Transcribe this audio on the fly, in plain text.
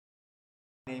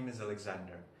My name is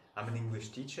Alexander. I'm an English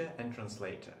teacher and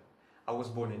translator. I was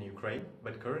born in Ukraine,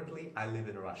 but currently I live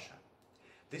in Russia.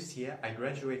 This year I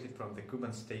graduated from the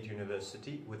Kuban State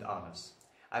University with honors.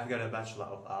 I've got a Bachelor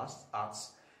of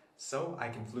Arts, so I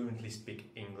can fluently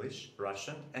speak English,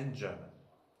 Russian and German.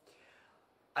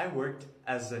 I worked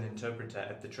as an interpreter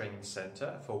at the training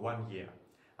center for 1 year.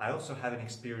 I also have an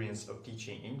experience of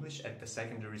teaching English at the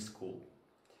secondary school.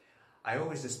 I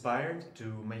always aspired to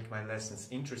make my lessons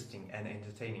interesting and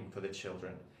entertaining for the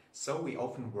children, so we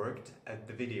often worked at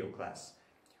the video class.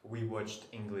 We watched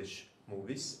English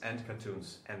movies and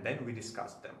cartoons, and then we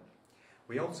discussed them.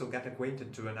 We also got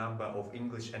acquainted to a number of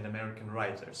English and American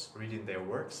writers, reading their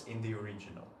works in the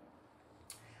original.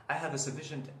 I have a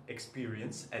sufficient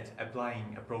experience at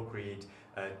applying appropriate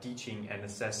teaching and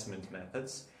assessment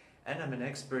methods, and I'm an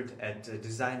expert at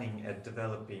designing and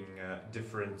developing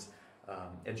different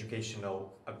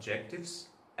educational objectives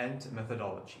and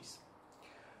methodologies.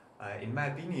 In my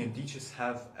opinion, teachers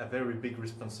have a very big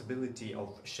responsibility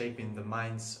of shaping the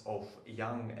minds of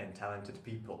young and talented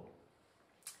people.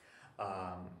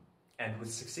 And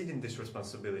with succeeding this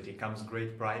responsibility comes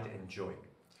great pride and joy.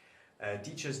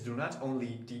 Teachers do not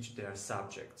only teach their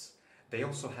subjects, they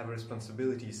also have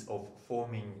responsibilities of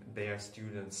forming their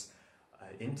students'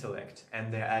 intellect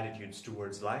and their attitudes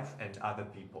towards life and other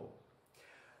people.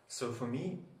 So for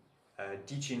me,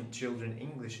 teaching children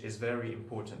English is very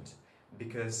important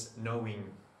because knowing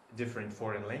different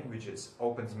foreign languages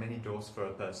opens many doors for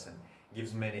a person,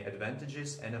 gives many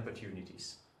advantages and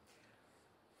opportunities.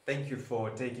 Thank you for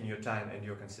taking your time and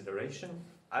your consideration.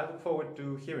 I look forward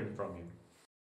to hearing from you.